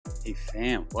Hey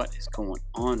fam, what is going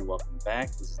on? Welcome back.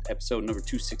 This is episode number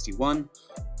 261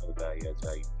 of the Value Adds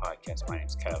Value podcast. My name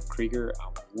is Kyle Krieger. I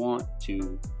want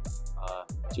to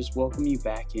just welcome you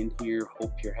back in here.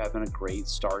 Hope you're having a great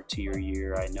start to your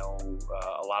year. I know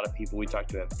a lot of people we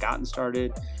talked to have gotten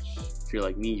started. If you're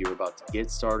like me, you're about to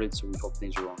get started, so we hope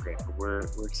things are going great. But we're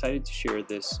excited to share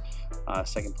this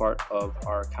second part of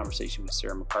our conversation with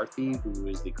Sarah McCarthy, who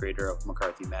is the creator of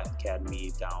McCarthy Math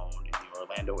Academy down in the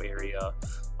Orlando area.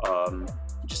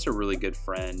 Just a really good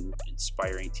friend,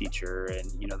 inspiring teacher. And,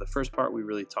 you know, the first part we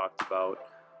really talked about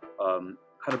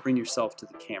how to bring yourself to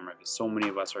the camera, because so many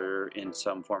of us are in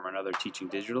some form or another teaching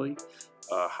digitally,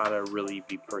 how to really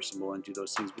be personable and do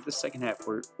those things. But the second half,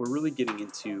 we're really getting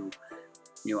into,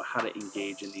 you know, how to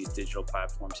engage in these digital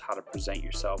platforms, how to present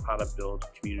yourself, how to build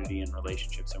community and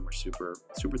relationships. And we're super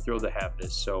thrilled to have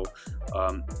this. So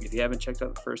if you haven't checked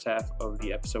out the first half of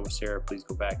the episode with Sarah, please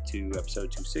go back to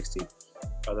episode 260.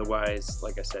 Otherwise,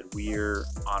 like I said, we're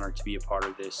honored to be a part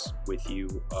of this with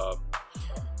you.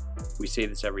 We say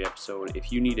this every episode.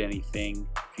 If you need anything,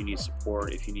 if you need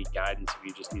support, if you need guidance, if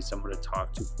you just need someone to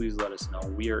talk to, please let us know.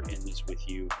 We are in this with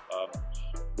you.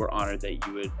 We're honored that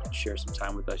you would share some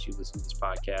time with us. You listen to this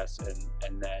podcast,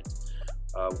 and that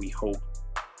we hope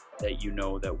that you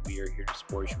know that we are here to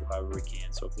support you however we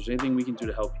can. So if there's anything we can do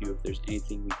to help you, if there's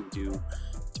anything we can do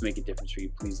to make a difference for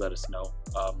you, please let us know.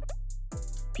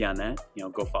 Beyond that, you know,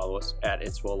 go follow us at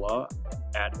its.will.law,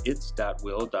 at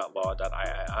its.will.law.iii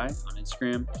on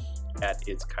Instagram, at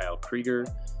it's Kyle Krieger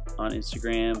on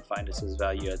Instagram. Find us as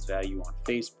Value Adds Value on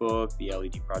Facebook,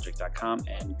 theledproject.com,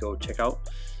 and go check out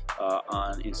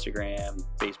on Instagram,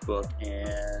 Facebook,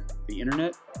 and the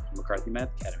internet, McCarthy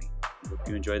Math Academy. Hope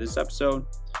you enjoy this episode.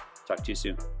 Talk to you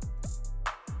soon.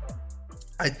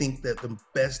 I think that the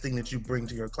best thing that you bring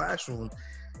to your classroom,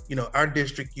 you know, our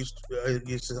district used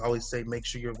to always say, make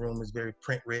sure your room is very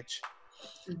print rich.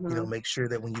 Mm-hmm. You know, make sure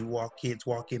that when kids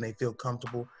walk in, they feel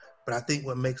comfortable. But I think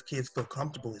what makes kids feel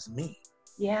comfortable is me.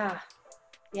 Yeah.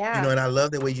 You know, and I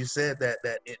love the way you said that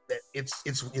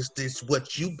it's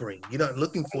what you bring. You're not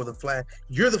looking for the flash.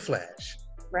 You're the flash.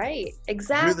 Right.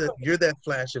 Exactly. You're that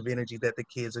flash of energy that the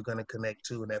kids are going to connect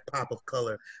to, and that pop of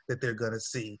color that they're going to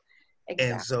see.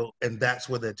 Exactly. And that's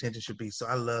where the attention should be. So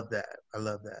I love that.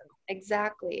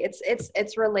 Exactly.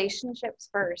 It's relationships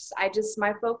first.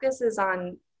 My focus is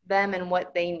on them and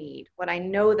what they need, what I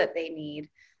know that they need,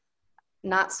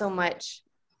 not so much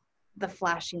the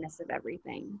flashiness of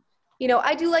everything. You know,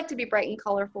 I do like to be bright and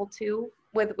colorful too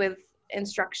with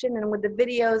instruction, and with the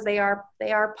videos, they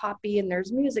are poppy and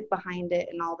there's music behind it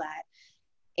and all that.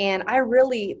 And I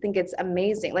really think it's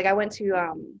amazing. Like I went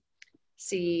to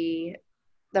see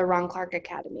the Ron Clark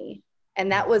Academy, and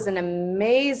that was an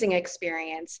amazing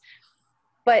experience.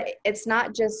 But it's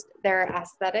not just their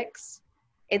aesthetics.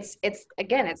 It's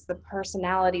the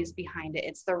personalities behind it.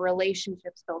 It's the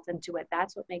relationships built into it.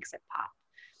 That's what makes it pop.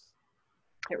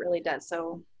 It really does.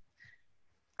 So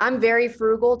I'm very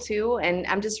frugal too, and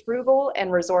I'm just frugal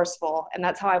and resourceful, and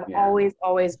that's how I've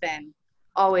always been.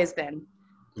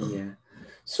 Yeah.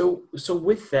 So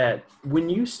with that, when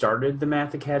you started the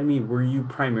Math Academy, were you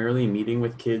primarily meeting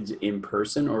with kids in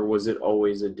person, or was it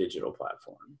always a digital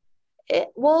platform?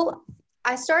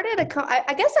 I started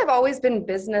I guess I've always been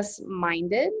business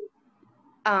minded,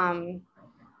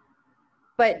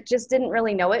 but just didn't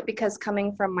really know it because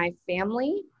coming from my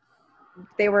family,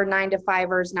 they were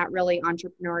 9-to-5ers, not really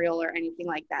entrepreneurial or anything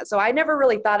like that. So I never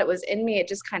really thought it was in me. It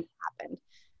just kind of happened.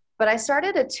 But I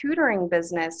started a tutoring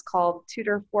business called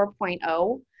Tutor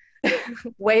 4.0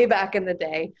 way back in the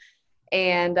day.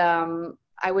 And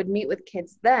I would meet with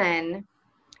kids then,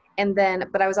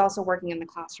 but I was also working in the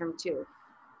classroom too.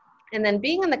 And then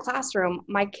being in the classroom,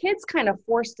 my kids kind of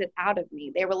forced it out of me.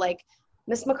 They were like,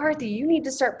 Miss McCarthy, you need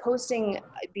to start posting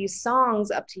these songs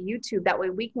up to YouTube. That way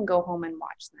we can go home and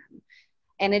watch them.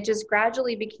 And it just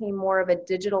gradually became more of a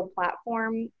digital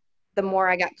platform the more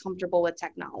I got comfortable with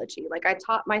technology. Like I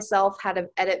taught myself how to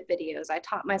edit videos. I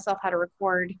taught myself how to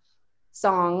record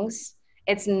songs.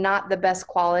 It's not the best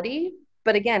quality,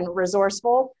 but again,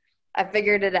 resourceful. I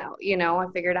figured it out, you know, I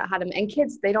figured out how to, and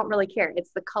kids, they don't really care.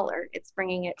 It's the color, it's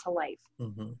bringing it to life.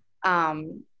 Mm-hmm.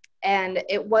 And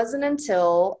it wasn't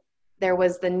until there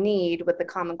was the need with the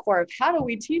Common Core of how do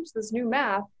we teach this new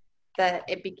math that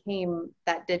it became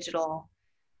that digital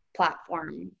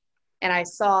platform. And I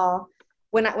saw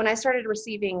when I started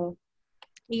receiving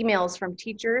emails from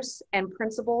teachers and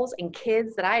principals and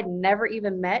kids that I had never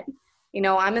even met. You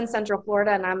know, I'm in Central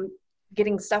Florida and I'm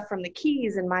getting stuff from the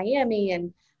Keys and Miami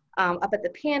and up at the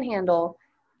Panhandle,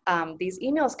 these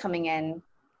emails coming in,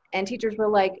 and teachers were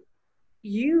like,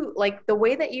 you, like, the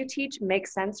way that you teach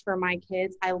makes sense for my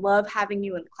kids. I love having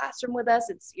you in the classroom with us.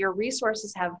 It's your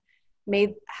resources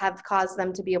have caused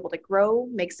them to be able to grow,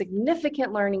 make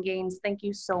significant learning gains. Thank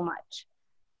you so much.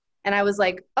 And I was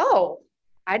like, oh,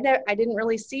 I didn't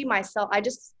really see myself. I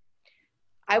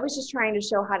was just trying to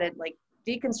show how to, like,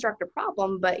 deconstruct a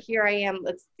problem, but here I am.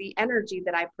 It's the energy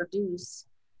that I produce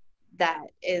that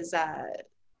is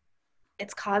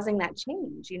it's causing that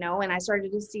change, you know. And I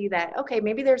started to see that, okay,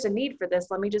 maybe there's a need for this.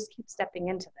 Let me just keep stepping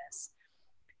into this.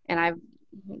 And I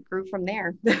grew from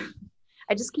there.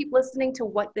 I just keep listening to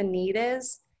what the need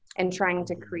is and trying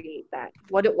to create that.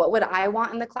 What would I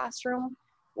want in the classroom?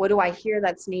 What do I hear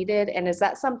that's needed? And is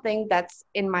that something that's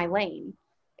in my lane?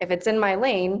 If it's in my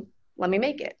lane, let me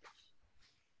make it.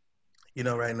 You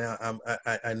know, right now,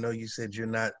 I know you said you're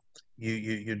not,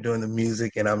 you're doing the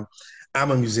music, and I'm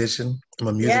a musician. I'm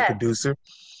a music producer.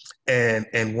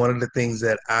 And one of the things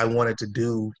that I wanted to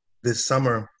do this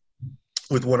summer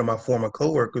with one of my former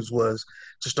coworkers was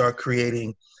to start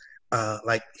creating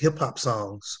like hip hop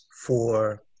songs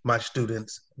for my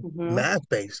students,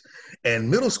 math-based and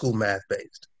middle school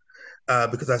math-based,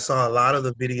 because I saw a lot of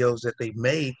the videos that they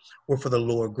made were for the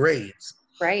lower grades.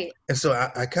 Right. And so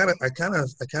I kind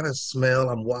of smell,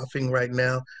 I'm wafting right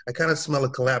now, I kind of smell a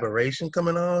collaboration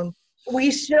coming on. We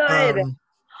should.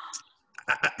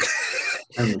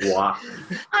 And waft.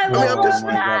 I love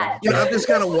that. You know, I'm just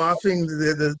kind of wafting.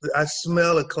 I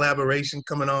smell a collaboration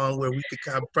coming on where we could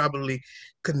kind of probably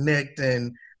connect,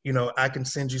 and you know, I can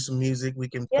send you some music. We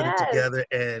can put it together,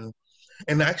 and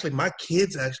actually, my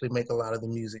kids actually make a lot of the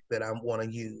music that I want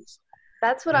to use.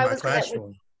 That's what I was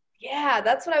classroom.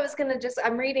 That's what I was gonna just.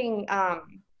 I'm reading oh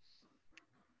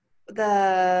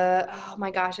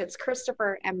my gosh, it's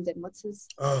Christopher Emdin. What's his?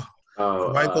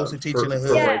 White folks who teach in the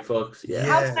hood. White folks,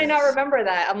 How can I not remember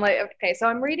that? I'm like, okay, so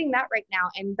I'm reading that right now,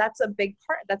 and that's a big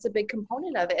part. That's a big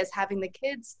component of it, is having the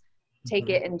kids take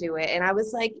it and do it. And I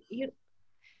was like,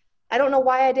 I don't know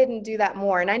why I didn't do that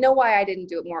more, and I know why I didn't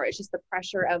do it more. It's just the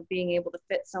pressure of being able to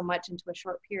fit so much into a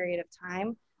short period of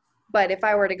time. But if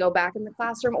I were to go back in the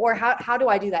classroom, or how do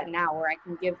I do that now, where I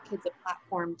can give kids a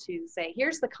platform to say,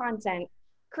 here's the content,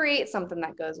 create something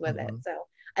that goes with it. So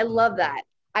I love that.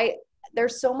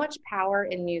 There's so much power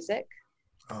in music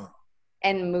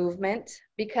and movement,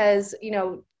 because, you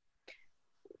know,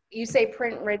 you say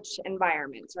print rich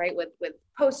environments, right? With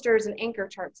posters and anchor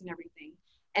charts and everything.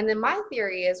 And then my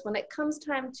theory is, when it comes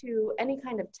time to any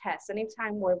kind of test, any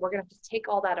time where we're going to have to take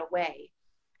all that away,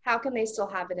 how can they still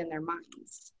have it in their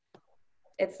minds?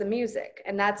 It's the music.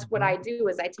 And that's what I do,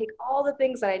 is I take all the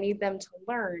things that I need them to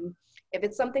learn. If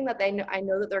it's something that I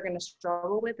know that they're going to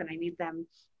struggle with, and I need them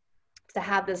to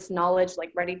have this knowledge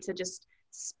like ready to just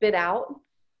spit out,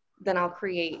 then I'll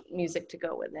create music to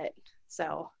go with it.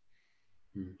 So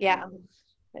yeah,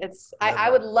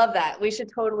 I would love that. We should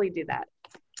totally do that.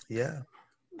 Yeah.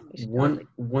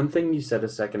 One thing you said a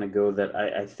second ago that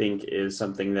I think is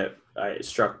something that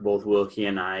struck both Wilkie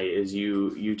and I, is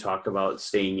you talked about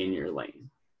staying in your lane.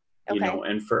 Okay. You know,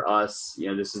 and for us, you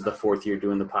know, this is the 4th year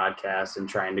doing the podcast and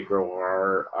trying to grow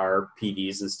our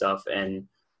PDs and stuff, and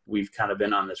we've kind of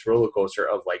been on this roller coaster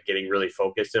of like getting really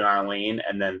focused in our lane,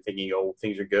 and then thinking, oh,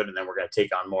 things are good, and then we're going to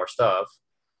take on more stuff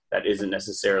that isn't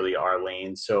necessarily our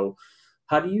lane. So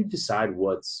how do you decide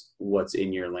what's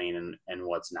in your lane and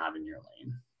what's not in your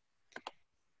lane?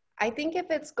 I think if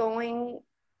it's going,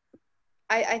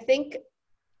 I think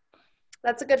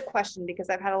that's a good question, because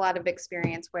I've had a lot of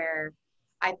experience where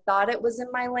I thought it was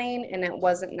in my lane and it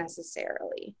wasn't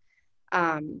necessarily.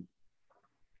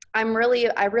 I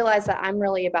realize that I'm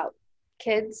really about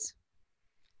kids.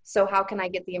 So how can I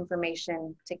get the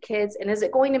information to kids? And is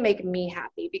it going to make me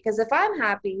happy? Because if I'm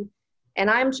happy and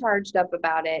I'm charged up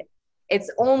about it,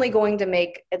 it's only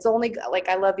like,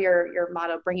 I love your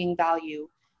motto, bringing value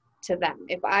to them.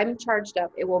 If I'm charged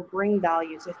up, it will bring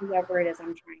value to whoever it is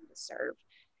I'm trying to serve.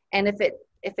 And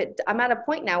I'm at a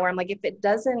point now where I'm like,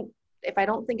 if I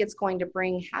don't think it's going to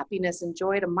bring happiness and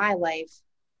joy to my life,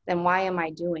 then why am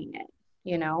I doing it?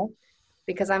 You know,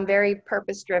 because I'm very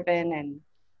purpose driven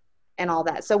and all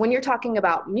that. So when you're talking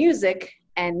about music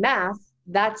and math,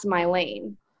 that's my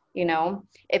lane. You know,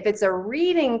 if it's a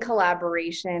reading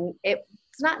collaboration, it's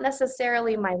not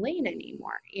necessarily my lane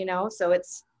anymore, you know? So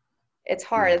it's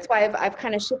hard. That's why I've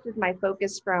kind of shifted my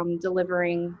focus from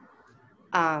delivering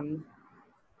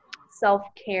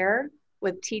self-care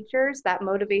with teachers, that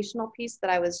motivational piece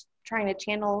that I was trying to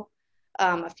channel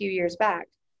a few years back,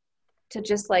 to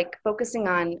just like focusing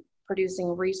on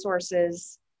producing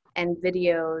resources and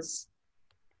videos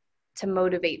to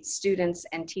motivate students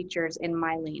and teachers in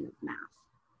my lane of math.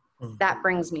 That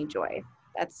brings me joy.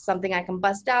 That's something I can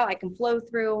bust out, I can flow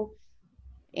through.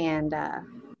 And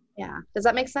yeah, does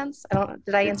that make sense?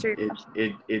 Did I answer your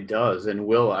question? It does. And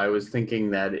Will, I was thinking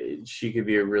that she could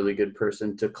be a really good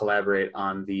person to collaborate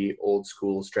on the old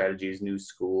school strategies, new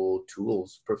school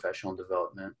tools, professional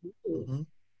development. Mm-hmm.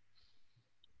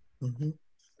 Mm-hmm.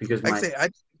 Because Like I say, I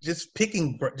just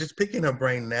picking her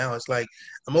brain now. It's like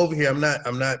I'm over here. I'm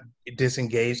not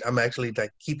disengaged. I'm actually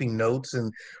like keeping notes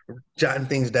and jotting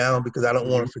things down because I don't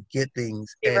want to forget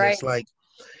things. You're And right. it's like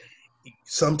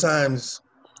sometimes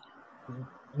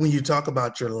when you talk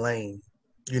about your lane,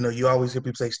 you always hear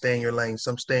people say, stay in your lane,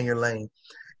 some stay in your lane.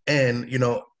 And,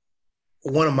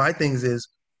 one of my things is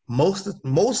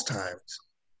most times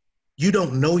you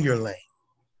don't know your lane.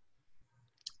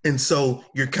 And so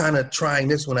you're kind of trying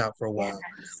this one out for a while.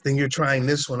 Yes. Then you're trying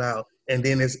this one out. And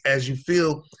then as you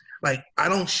feel like, I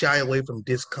don't shy away from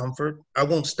discomfort. I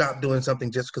won't stop doing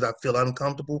something just because I feel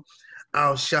uncomfortable.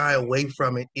 I'll shy away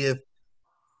from it if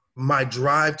my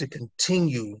drive to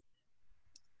continue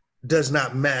does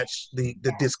not match the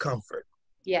discomfort.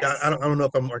 Yes. I don't know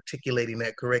if I'm articulating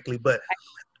that correctly, but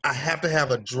I have to have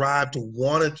a drive to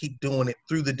want to keep doing it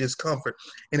through the discomfort.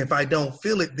 And if I don't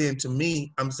feel it, then to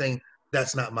me, I'm saying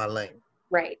that's not my lane.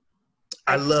 Right.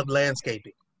 I love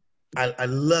landscaping. I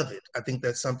love it. I think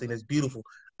that's something that's beautiful.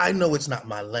 I know it's not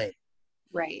my lane.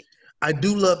 Right. I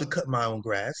do love to cut my own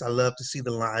grass. I love to see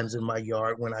the lines in my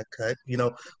yard when I cut.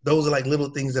 Those are like little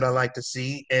things that I like to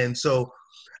see. And so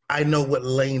I know what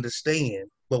lane to stay in.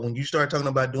 But when you start talking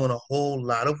about doing a whole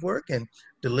lot of work and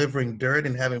delivering dirt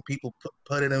and having people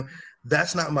put it in,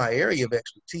 that's not my area of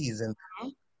expertise. And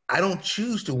I don't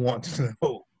choose to want to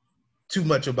know too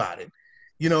much about it.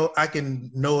 I can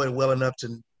know it well enough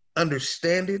to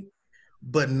understand it,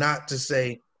 but not to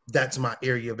say that's my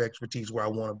area of expertise where I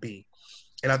want to be.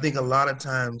 And I think a lot of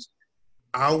times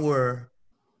our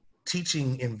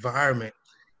teaching environment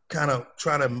kind of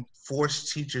try to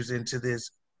force teachers into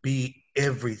this be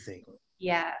everything.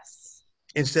 Yes.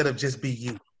 Instead of just be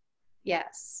you.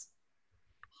 Yes.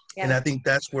 Yeah. And I think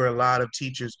that's where a lot of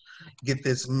teachers get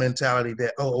this mentality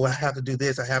that, oh, I have to do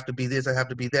this, I have to be this, I have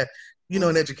to be that. In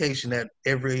education, that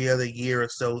every other year or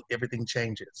so, everything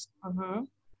changes. Mm-hmm.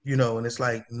 And it's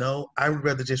like, no, I would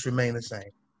rather just remain the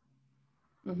same.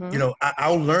 Mm-hmm.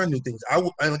 I'll learn new things.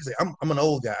 Like I say, I'm an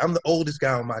old guy. I'm the oldest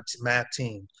guy on my math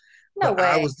team. No way.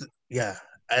 I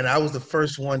was the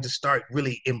first one to start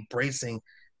really embracing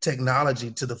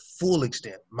technology to the full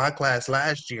extent. My class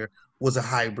last year was a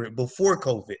hybrid before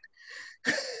COVID.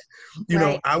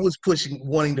 Right. I was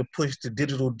wanting to push to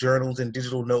digital journals and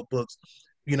digital notebooks,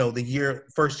 the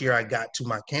first year I got to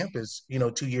my campus,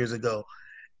 2 years ago.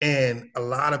 And a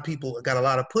lot of people got a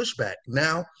lot of pushback.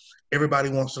 Now everybody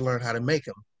wants to learn how to make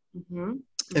them. Mm-hmm.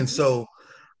 And so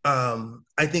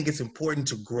I think it's important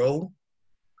to grow,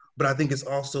 but I think it's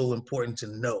also important to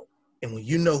know. And when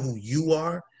you know who you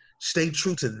are, stay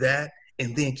true to that,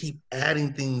 and then keep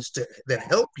adding things that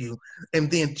help you,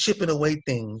 and then chipping away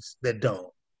things that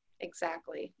don't.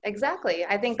 Exactly.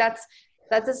 I think that's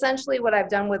essentially what I've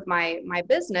done with my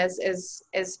business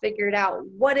is figured out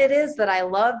what it is that I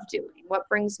love doing, what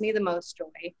brings me the most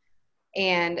joy,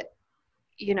 and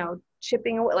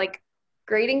chipping away, like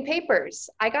grading papers.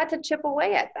 I got to chip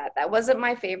away at that. That wasn't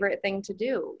my favorite thing to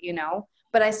do,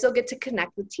 but I still get to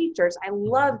connect with teachers. I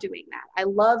love doing that. I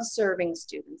love serving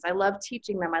students. I love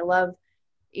teaching them. I love,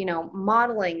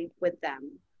 modeling with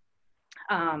them.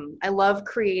 I love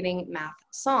creating math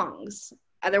songs.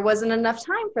 There wasn't enough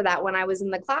time for that when I was in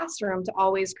the classroom to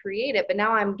always create it, but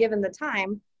now I'm given the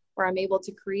time where I'm able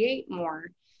to create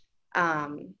more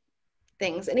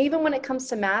things. And even when it comes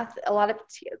to math, a lot of,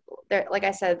 like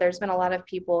I said, there's been a lot of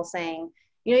people saying,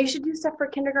 you should do stuff for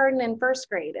kindergarten and first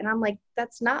grade. And I'm like,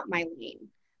 that's not my lane.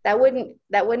 That wouldn't,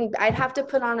 I'd have to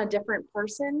put on a different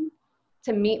person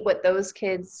to meet what those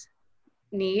kids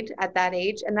need at that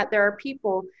age. And that there are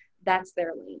people, that's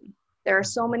their lane. There are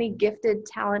so many gifted,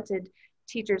 talented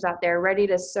teachers out there ready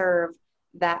to serve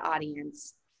that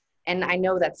audience. And I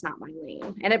know that's not my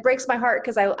lane. And it breaks my heart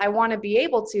because I want to be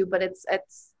able to, but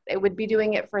it would be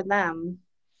doing it for them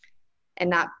and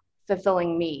not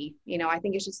fulfilling me. I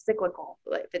think it's just cyclical.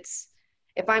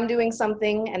 If I'm doing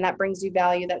something and that brings you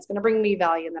value, that's going to bring me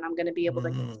value, and then I'm going to be able to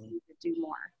continue to do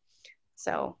more.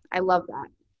 So I love that.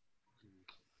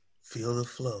 Feel the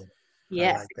flow.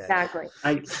 Yes, like that.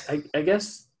 Exactly. I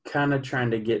guess kind of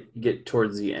trying to get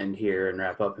towards the end here and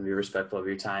wrap up and be respectful of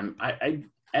your time. I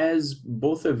as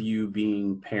both of you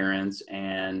being parents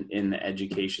and in the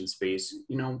education space,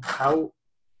 how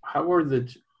are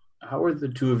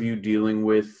the two of you dealing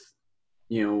with,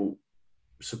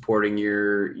 supporting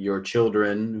your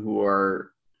children who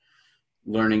are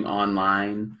learning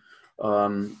online?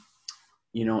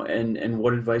 and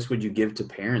what advice would you give to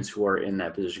parents who are in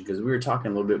that position? Because we were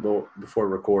talking a little bit before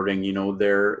recording,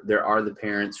 there are the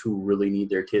parents who really need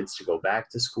their kids to go back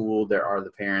to school. There are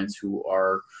the parents who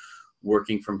are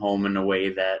working from home in a way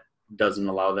that doesn't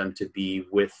allow them to be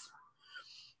with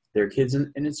their kids.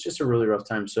 And it's just a really rough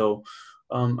time. So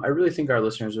I really think our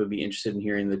listeners would be interested in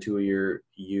hearing the two of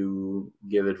you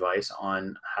give advice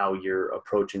on how you're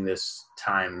approaching this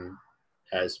time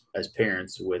as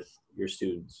parents with your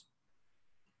students.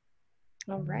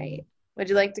 All right. Would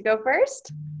you like to go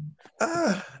first?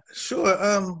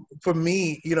 Sure. For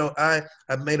me, I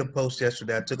made a post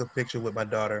yesterday. I took a picture with my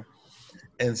daughter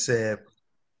and said,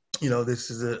 this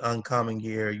is an uncommon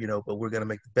year, but we're going to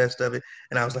make the best of it.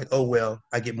 And I was like, oh, well,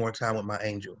 I get more time with my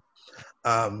angel.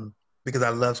 Because I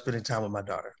love spending time with my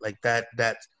daughter. Like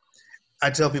that's, I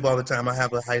tell people all the time, I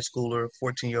have a high schooler,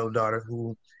 14-year-old daughter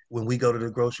who, when we go to the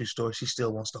grocery store, she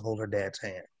still wants to hold her dad's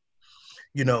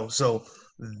hand. So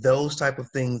those type of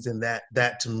things, and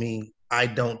that to me, I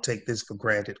don't take this for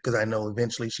granted, because I know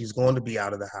eventually she's going to be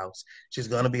out of the house. She's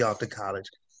going to be off to college.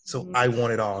 So I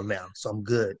want it all now. So I'm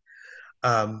good.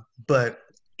 But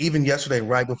even yesterday,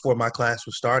 right before my class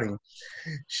was starting,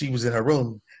 she was in her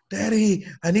room. Daddy,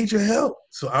 I need your help.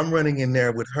 So I'm running in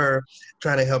there with her,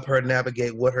 trying to help her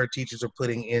navigate what her teachers are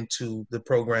putting into the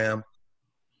program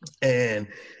and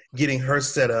getting her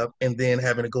set up, and then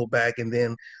having to go back. And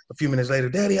then a few minutes later,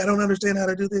 Daddy, I don't understand how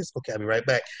to do this. Okay, I'll be right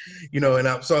back. And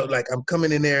I'm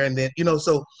coming in there, and then,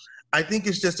 so I think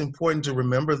it's just important to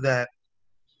remember that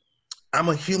I'm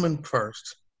a human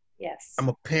first. Yes. I'm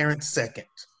a parent second.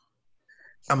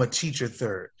 I'm a teacher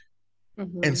third.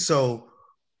 Mm-hmm. And so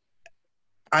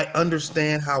I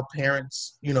understand how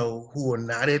parents, who are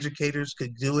not educators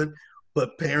could do it,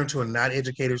 but parents who are not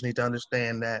educators need to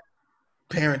understand that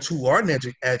parents who are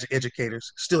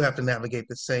educators still have to navigate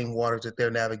the same waters that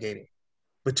they're navigating,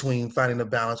 between finding the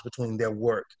balance between their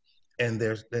work and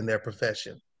their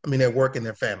profession. Their work and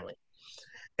their family.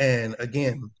 And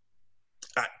again,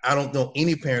 I don't know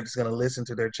any parent that's going to listen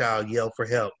to their child yell for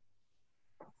help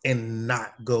and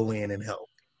not go in and help.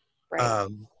 Right.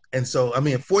 And so,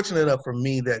 fortunate enough for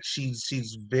me that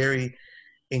she's very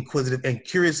inquisitive and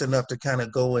curious enough to kind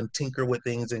of go and tinker with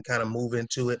things and kind of move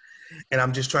into it. And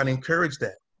I'm just trying to encourage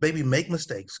that. Baby, make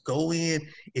mistakes. Go in.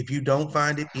 If you don't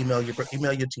find it, email your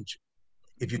teacher.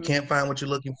 If you can't find what you're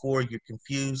looking for, you're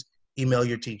confused, email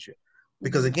your teacher.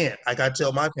 Because again, I got to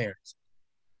tell my parents,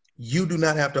 you do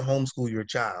not have to homeschool your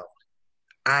child.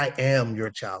 I am your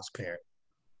child's parent.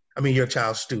 Your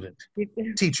child's student.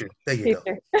 Teacher. There you go.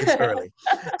 It's early.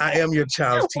 I am your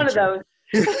child's teacher. One of those.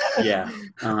 Yeah.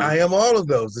 I am all of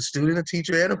those, a student, a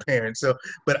teacher, and a parent. So,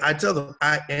 but I tell them,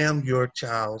 I am your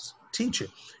child's teacher.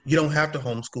 You don't have to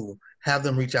homeschool. Have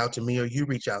them reach out to me, or you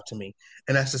reach out to me.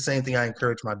 And that's the same thing I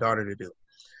encourage my daughter to do.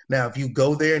 Now, if you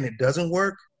go there and it doesn't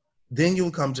work, then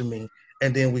you'll come to me,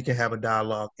 and then we can have a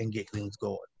dialogue and get things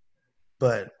going.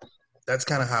 But that's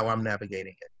kind of how I'm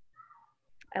navigating it.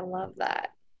 I love that.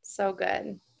 So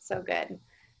good. So good.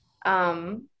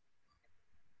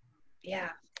 Yeah.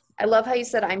 I love how you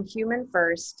said, I'm human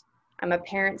first, I'm a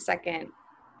parent second,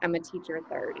 I'm a teacher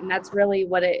third. And that's really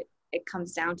what it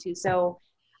comes down to. So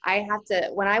I have to,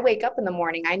 when I wake up in the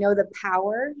morning, I know the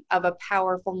power of a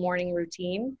powerful morning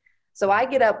routine. So I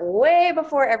get up way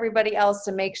before everybody else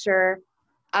to make sure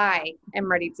I am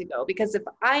ready to go. Because if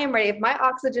I am ready, if my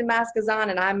oxygen mask is on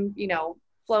and I'm,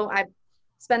 I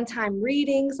spend time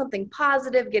reading something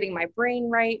positive, getting my brain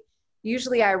right.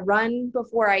 Usually I run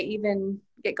before I even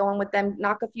get going with them,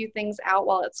 knock a few things out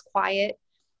while it's quiet,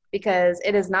 because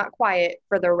it is not quiet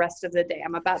for the rest of the day.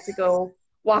 I'm about to go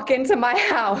walk into my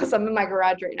house. I'm in my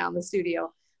garage right now in the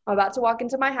studio. I'm about to walk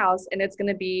into my house, and it's going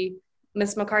to be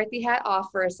Miss McCarthy hat off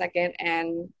for a second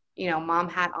and, mom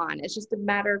hat on. It's just a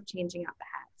matter of changing out the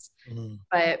hats. Mm-hmm.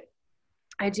 But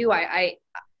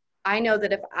I know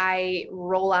that if I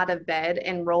roll out of bed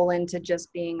and roll into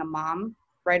just being a mom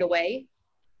right away,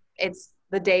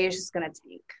 the day is just going to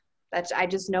tank. I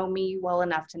just know me well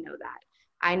enough to know that.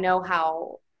 I know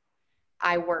how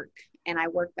I work, and I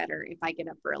work better if I get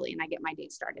up early and I get my day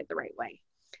started the right way.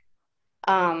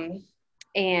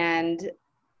 And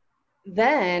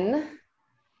then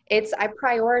I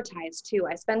prioritize too.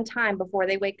 I spend time before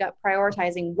they wake up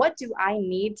prioritizing, what do I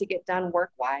need to get done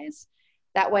work-wise?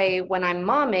 That way, when I'm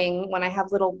momming, when I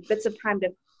have little bits of time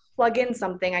to plug in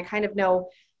something, I kind of know,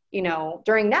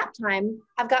 during nap time,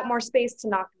 I've got more space to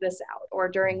knock this out. Or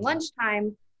during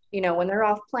lunchtime, when they're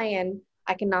off playing,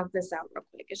 I can knock this out real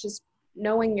quick. It's just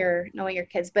knowing your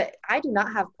kids. But I do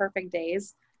not have perfect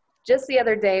days. Just the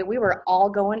other day, we were all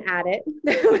going at it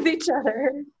with each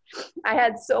other. I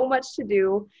had so much to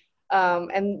do.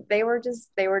 And they were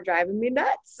driving me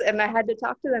nuts. And I had to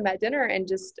talk to them at dinner and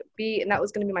and that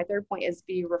was going to be my third point, is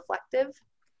be reflective,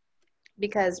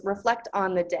 because reflect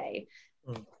on the day.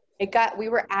 Mm. We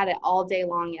were at it all day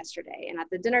long yesterday. And at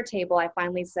the dinner table, I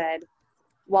finally said,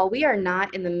 while we are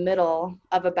not in the middle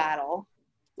of a battle,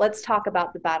 let's talk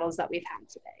about the battles that we've had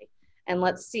today. And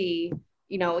let's see,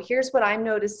 here's what I'm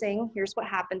noticing. Here's what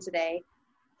happened today.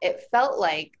 It felt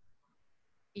like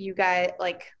you guys,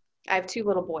 like, I have 2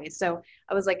 little boys. So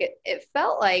I was like, it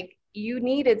felt like you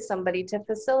needed somebody to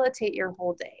facilitate your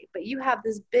whole day, but you have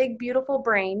this big, beautiful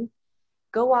brain.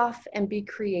 Go off and be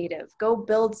creative. Go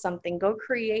build something. Go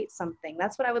create something.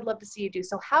 That's what I would love to see you do.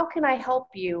 So how can I help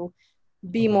you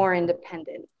be more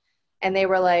independent? And they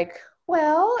were like,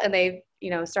 well, and they,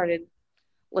 started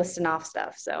listing off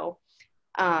stuff. So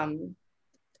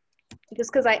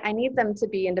just because I need them to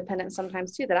be independent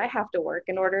sometimes too, that I have to work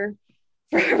in order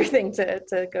for everything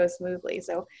to go smoothly.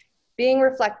 So being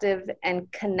reflective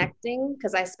and connecting,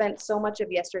 because I spent so much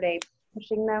of yesterday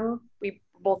pushing them. We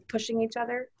were both pushing each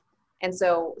other. And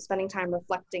so spending time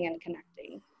reflecting and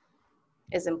connecting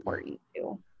is important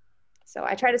too. So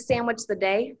I try to sandwich the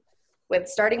day with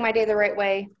starting my day the right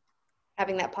way,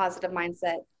 having that positive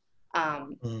mindset,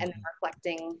 and then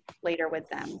reflecting later with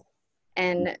them.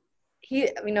 And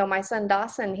my son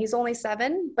Dawson, he's only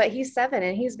 7, but he's 7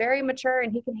 and he's very mature,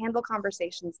 and he can handle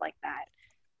conversations like that,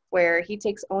 where he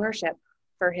takes ownership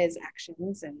for his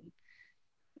actions and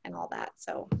all that.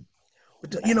 So,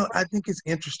 I think it's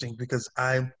interesting because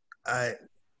my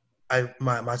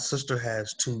sister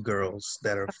has 2 girls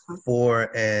that are 4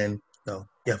 and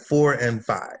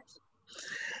 5,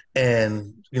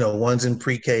 and one's in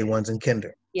pre-K, one's in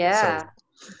kinder. Yeah. So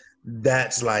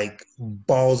that's like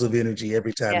balls of energy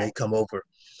every time they come over.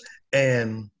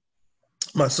 And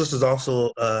my sister's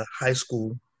also a high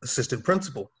school assistant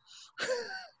principal.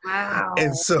 Wow.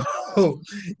 And so,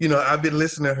 I've been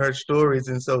listening to her stories.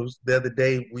 And so the other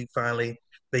day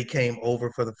they came over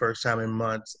for the first time in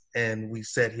months, and we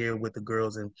sat here with the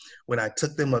girls. And when I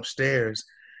took them upstairs,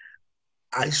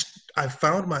 I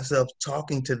found myself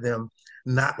talking to them,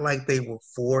 not like they were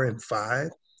 4 and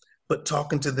 5, but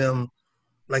talking to them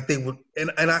like they would,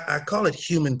 and I call it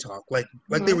human talk, like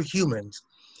they were humans.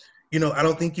 I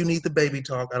don't think you need the baby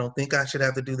talk. I don't think I should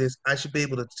have to do this. I should be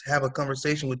able to have a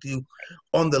conversation with you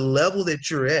on the level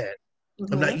that you're at.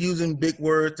 I'm not using big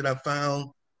words that I found,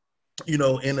 in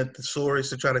a thesaurus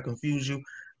to try to confuse you.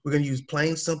 We're going to use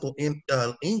plain, simple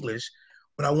English,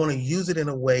 but I want to use it in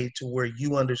a way to where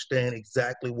you understand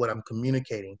exactly what I'm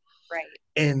communicating. Right.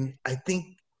 And I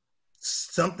think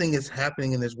something is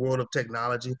happening in this world of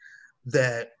technology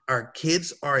that our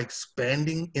kids are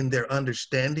expanding in their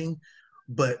understanding,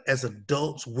 but as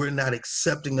adults, we're not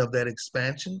accepting of that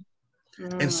expansion.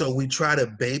 And so we try to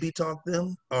baby talk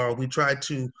them, or we try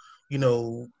to,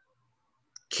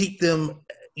 keep them,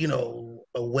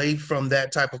 away from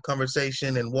that type of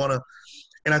conversation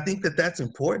and I think that that's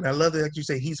important. I love that, like you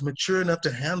say, he's mature enough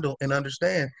to handle and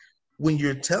understand when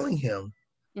you're telling him,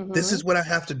 this is what I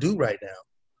have to do right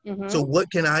now. So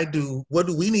what can I do? What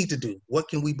do we need to do? What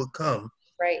can we become?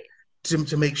 Right.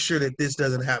 To make sure that this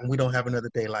doesn't happen. We don't have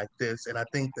another day like this. And I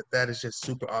think that is just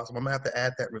super awesome. I'm gonna have to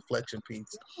add that reflection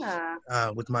piece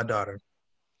with my daughter.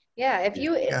 Yeah,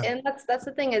 and that's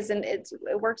the thing is, and it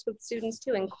works with students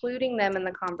too, including them in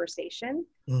the conversation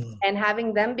and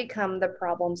having them become the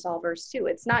problem solvers too.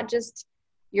 It's not just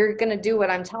you're going to do what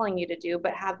I'm telling you to do,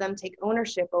 but have them take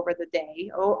ownership over the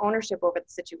day, ownership over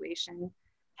the situation,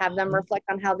 have them reflect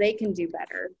on how they can do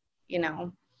better,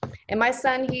 And my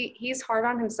son, he's hard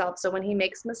on himself. So when he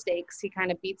makes mistakes, he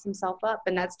kind of beats himself up,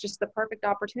 and that's just the perfect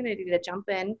opportunity to jump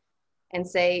in and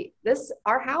say,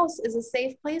 our house is a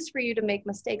safe place for you to make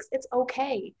mistakes. It's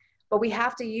okay. But we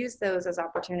have to use those as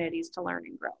opportunities to learn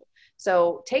and grow.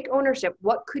 So take ownership.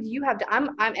 What could you have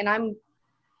done?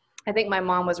 I think my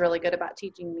mom was really good about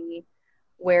teaching me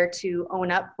where to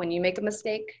own up when you make a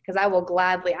mistake, because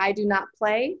I do not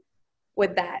play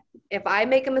with that. If I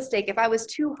make a mistake, if I was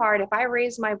too hard, if I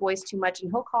raised my voice too much,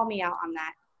 and he'll call me out on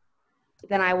that,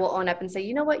 then I will own up and say,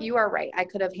 you know what, you are right. I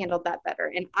could have handled that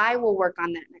better. And I will work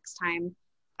on that next time.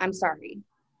 I'm sorry.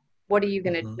 What are you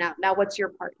going to do now? Now, what's your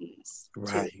part in this?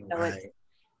 Right, so right.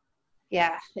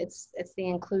 It's the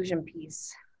inclusion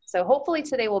piece. So hopefully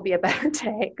today will be a better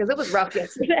day, because it was rough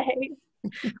yesterday.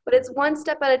 But it's one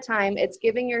step at a time. It's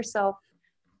giving yourself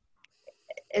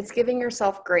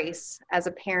grace as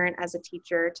a parent, as a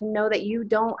teacher, to know that you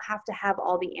don't have to have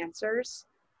all the answers.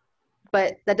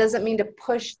 But that doesn't mean to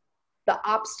push the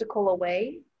obstacle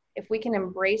away. If we can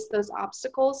embrace those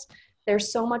obstacles,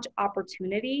 there's so much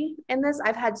opportunity in this.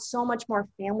 I've had so much more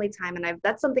family time, and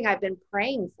that's something I've been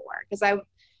praying for, because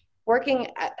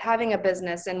having a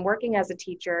business and working as a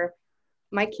teacher,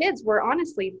 my kids were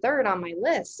honestly third on my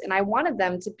list, and I wanted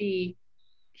them to be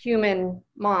human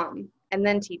mom and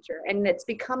then teacher, and it's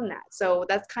become that. So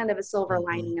that's kind of a silver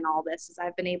lining in all this, is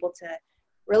I've been able to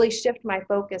really shift my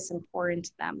focus and pour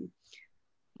into them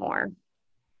more.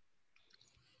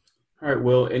 All right,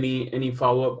 Will, any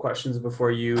follow-up questions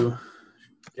before you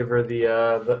give her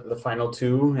the final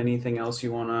two? Anything else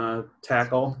you want to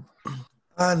tackle?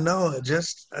 No, I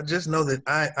just know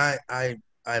that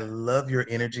I love your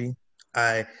energy.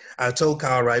 I told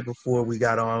Kyle right before we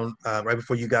got on, right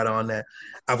before you got on, that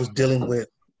I was dealing with,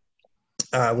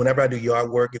 whenever I do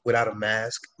yard work without a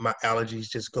mask, my allergies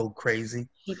just go crazy.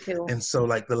 Me too. And so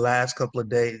like the last couple of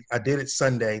days, I did it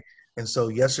Sunday. And so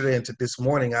yesterday into this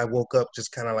morning, I woke up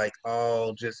just kind of like,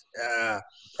 And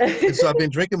so I've been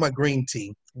drinking my green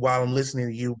tea while I'm listening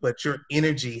to you, but your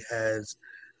energy has,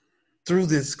 through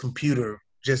this computer,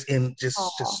 just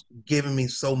giving me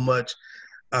so much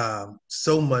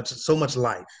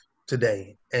life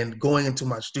today. And going into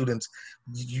my students,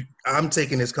 I'm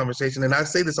taking this conversation, and I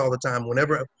say this all the time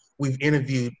whenever we've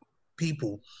interviewed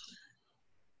people,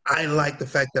 I like the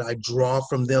fact that I draw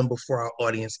from them before our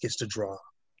audience gets to draw.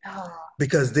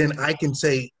 Because then I can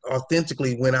say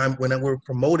authentically when we're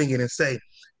promoting it and say,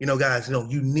 guys,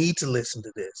 you need to listen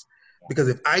to this. Because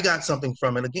if I got something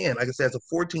from it, again, like I said, as a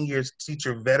 14 years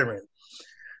teacher veteran,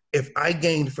 if I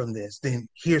gained from this, then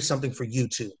here's something for you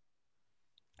too.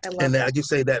 And that, like you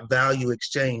say, that value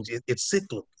exchange, it's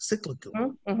cyclical.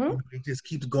 Mm-hmm. It just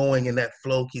keeps going, and that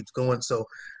flow keeps going. So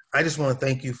I just want to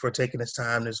thank you for taking this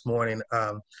time this morning.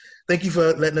 Thank you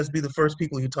for letting us be the first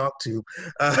people you talk to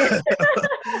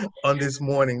on this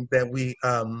morning, that we,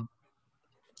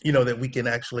 that we can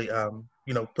actually,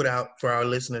 put out for our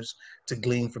listeners to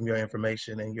glean from your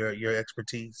information and your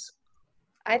expertise.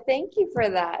 I thank you for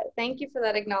that. Thank you for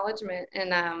that acknowledgement.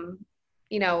 And,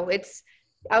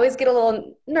 I always get a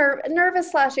little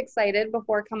nervous / excited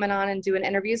before coming on and doing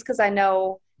interviews, because I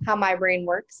know how my brain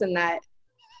works, and that,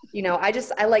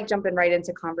 I like jumping right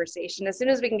into conversation as soon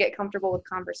as we can get comfortable with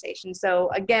conversation.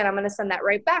 So again, I'm going to send that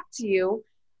right back to you.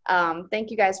 Thank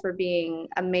you guys for being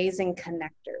amazing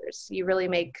connectors. You really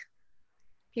make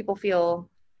people feel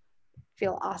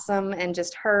awesome and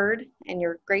just heard, and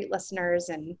you're great listeners,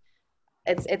 and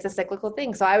it's a cyclical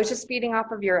thing. So I was just feeding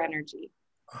off of your energy.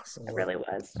 Awesome. I really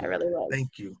was.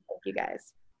 Thank you. Thank you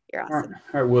guys. You're awesome.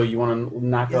 All right, Will, you want to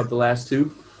knock out the last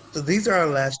two? So these are our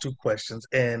last two questions,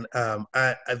 and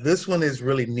this one is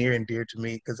really near and dear to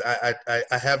me, because I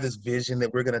have this vision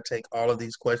that we're going to take all of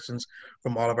these questions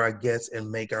from all of our guests and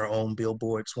make our own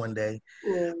billboards one day.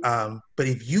 But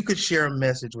if you could share a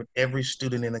message with every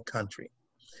student in the country,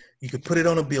 you could put it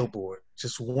on a billboard,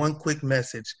 just one quick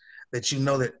message that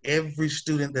that every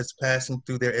student that's passing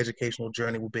through their educational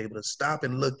journey will be able to stop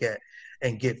and look at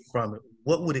and get from it,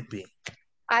 what would it be?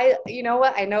 You know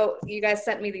what? I know you guys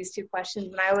sent me these two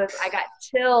questions, and I got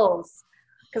chills,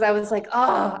 because I was like,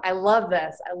 oh, I love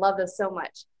this. I love this so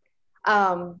much.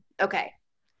 Okay.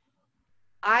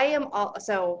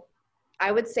 So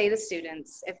I would say to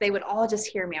students, if they would all just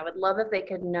hear me, I would love if they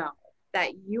could know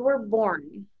that you were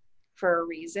born for a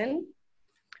reason,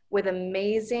 with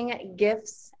amazing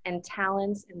gifts and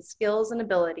talents and skills and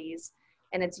abilities.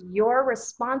 And it's your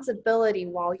responsibility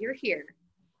while you're here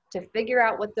to figure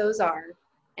out what those are,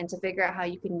 and to figure out how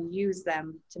you can use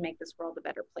them to make this world a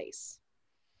better place.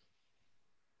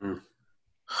 You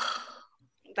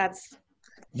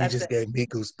just gave me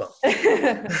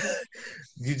goosebumps.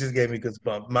 You just gave me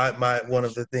goosebumps. My one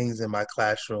of the things in my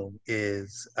classroom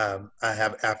is I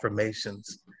have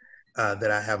affirmations that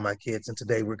I have my kids, and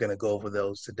today we're going to go over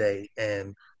those today.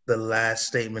 And the last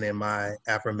statement in my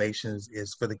affirmations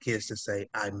is for the kids to say,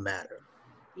 I matter.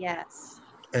 Yes.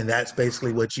 And that's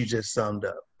basically what you just summed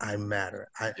up. I matter.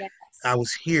 Yes. I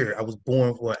was here. I was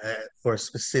born for a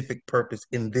specific purpose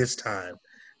in this time,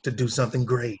 to do something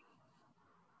great.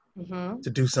 Mm-hmm. To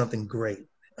do something great.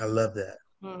 I love that.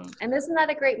 And isn't that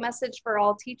a great message for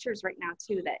all teachers right now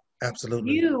too? That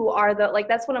absolutely, you are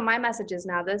that's one of my messages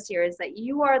now this year, is that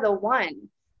you are the one.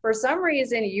 For some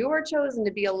reason, you were chosen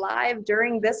to be alive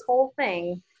during this whole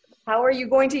thing. How are you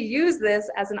going to use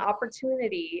this as an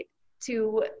opportunity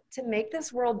to make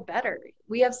this world better?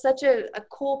 We have such a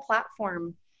cool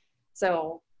platform.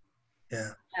 So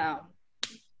yeah. No.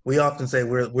 We often say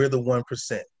we're the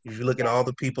 1%. If you look at all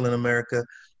the people in America,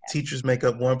 teachers make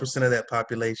up 1% of that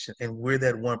population, and we're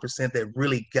that 1% that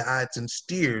really guides and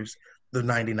steers the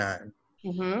 99.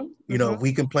 Mm-hmm. If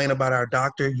we complain about our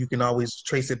doctor, you can always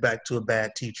trace it back to a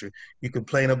bad teacher. You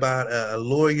complain about a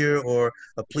lawyer or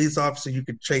a police officer, you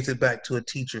can trace it back to a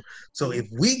teacher. So if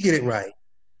we get it right,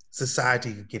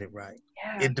 society can get it right.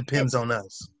 it depends on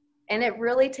us. And it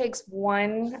really takes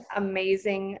one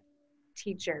amazing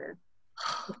teacher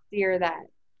to steer that,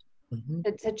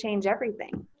 to change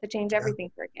everything, for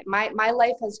a kid. My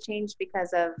life has changed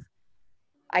because of,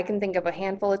 I can think of a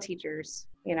handful of teachers,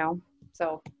 you know,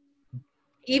 so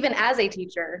even as a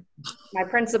teacher, my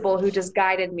principal who just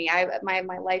guided me, my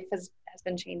life has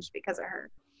been changed because of her.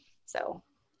 So.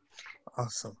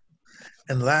 Awesome.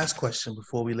 And last question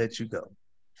before we let you go.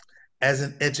 As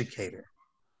an educator,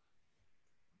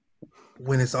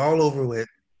 when it's all over with,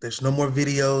 there's no more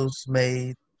videos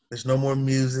made, there's no more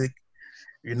music,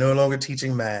 you're no longer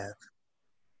teaching math,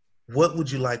 what would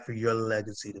you like for your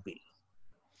legacy to be?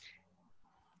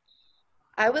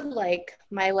 I would like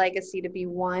my legacy to be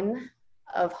one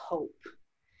of hope,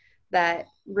 that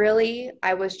really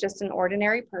I was just an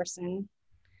ordinary person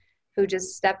who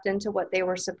just stepped into what they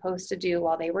were supposed to do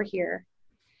while they were here,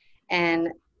 and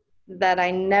that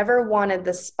I never wanted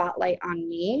the spotlight on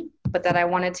me, but that I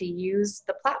wanted to use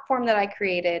the platform that I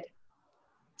created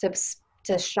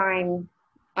to shine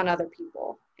on other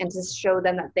people and to show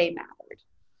them that they mattered.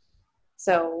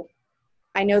 So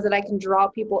I know that I can draw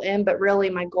people in, but really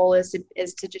my goal is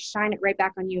to just shine it right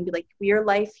back on you and be like, your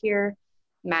life here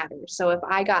matters. So if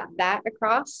I got that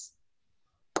across,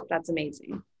 that's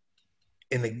amazing.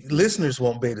 And the listeners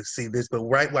won't be able to see this, but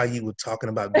right while you were talking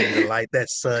about being the light, that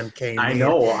sun came in. I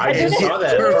know. I just saw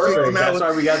that. Perfect. That's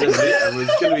why we got this. It was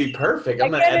going to be perfect.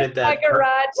 I'm going to edit that. My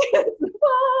garage.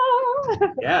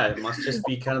 Yeah, it must just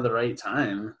be kind of the right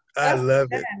time. I love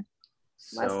it.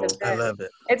 So I love it.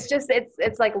 It's just,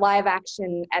 it's like live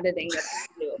action editing that I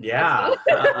do. Yeah.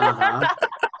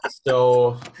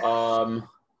 So,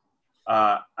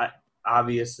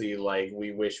 obviously, like, we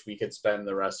wish we could spend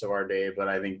the rest of our day, but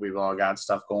I think we've all got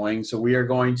stuff going. So we are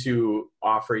going to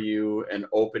offer you an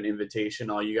open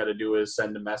invitation. All you got to do is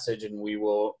send a message and we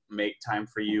will make time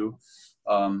for you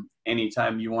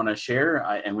anytime you want to share.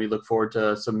 And we look forward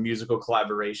to some musical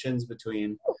collaborations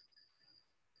between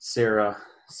Sarah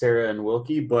and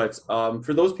Wilkie. But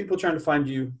for those people trying to find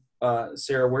you,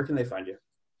 Sarah, where can they find you?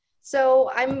 So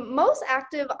I'm most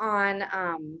active on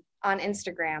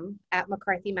Instagram at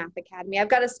McCarthy Math Academy. I've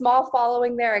got a small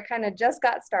following there. I kind of just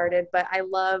got started, but I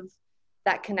love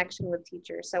that connection with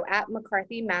teachers. So at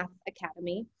McCarthy Math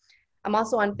Academy. I'm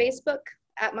also on Facebook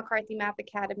at McCarthy Math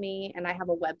Academy, and I have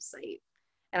a website.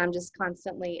 And I'm just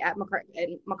constantly at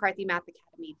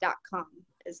McCarthyMathAcademy.com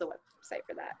is the website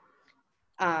for that.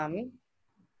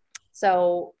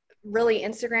 So really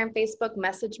Instagram, Facebook,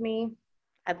 message me.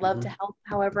 I'd love to help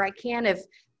however I can. If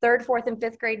 3rd, 4th, and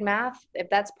 5th grade math, if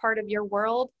that's part of your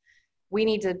world, we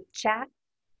need to chat,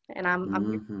 and I'm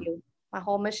here for you. My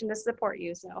whole mission is to support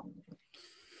you. So.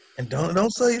 And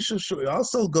don't say you should.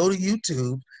 Also go to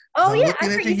YouTube. Oh, I'm yeah.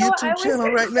 looking at your YouTube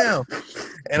channel right now.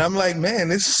 And I'm like, man,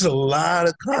 this is a lot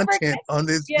of content on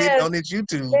this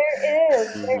YouTube.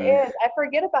 There is. I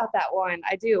forget about that one.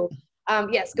 I do.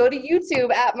 Yes, go to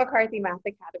YouTube at McCarthy Math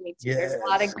Academy too. Yes. There's a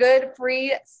lot of good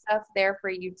free stuff there for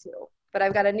you too. But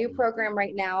I've got a new program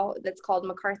right now that's called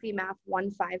McCarthy Math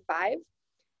 155.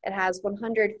 It has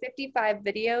 155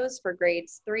 videos for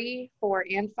grades 3, 4,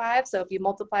 and 5. So if you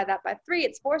multiply that by 3,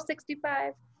 it's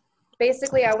 465.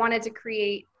 Basically, I wanted to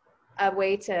create a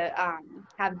way to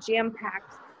have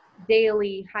jam-packed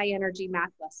daily high-energy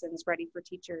math lessons ready for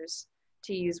teachers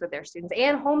to use with their students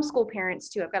and homeschool parents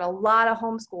too. I've got a lot of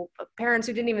homeschool parents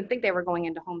who didn't even think they were going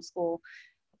into homeschool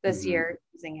this year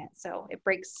using it. So it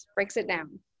breaks it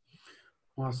down.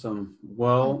 Awesome.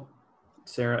 Well,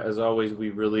 Sarah, as always,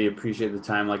 we really appreciate the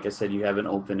time. Like I said, you have an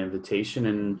open invitation,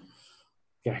 and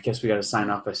yeah, I guess we got to sign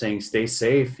off by saying stay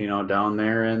safe, down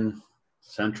there in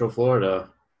Central Florida.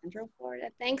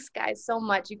 Thanks, guys, so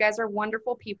much. You guys are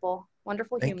wonderful people,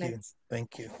 wonderful humans.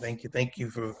 Thank you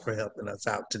for helping us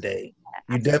out today.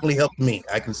 You definitely helped me.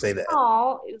 I can say that.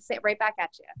 Oh, say it right back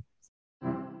at you.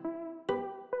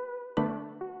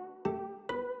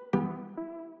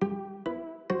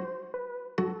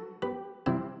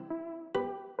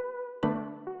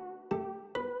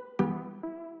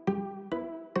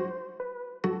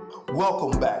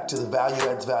 Welcome back to the Value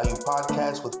Adds Value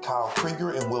podcast with Kyle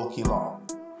Krieger and Wilkie Long,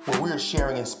 where we're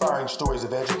sharing inspiring stories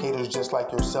of educators just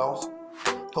like yourself,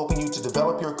 helping you to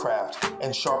develop your craft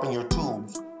and sharpen your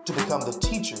tools to become the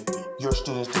teacher your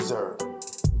students deserve.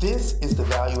 This is the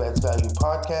Value Adds Value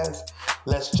podcast.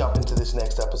 Let's jump into this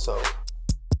next episode.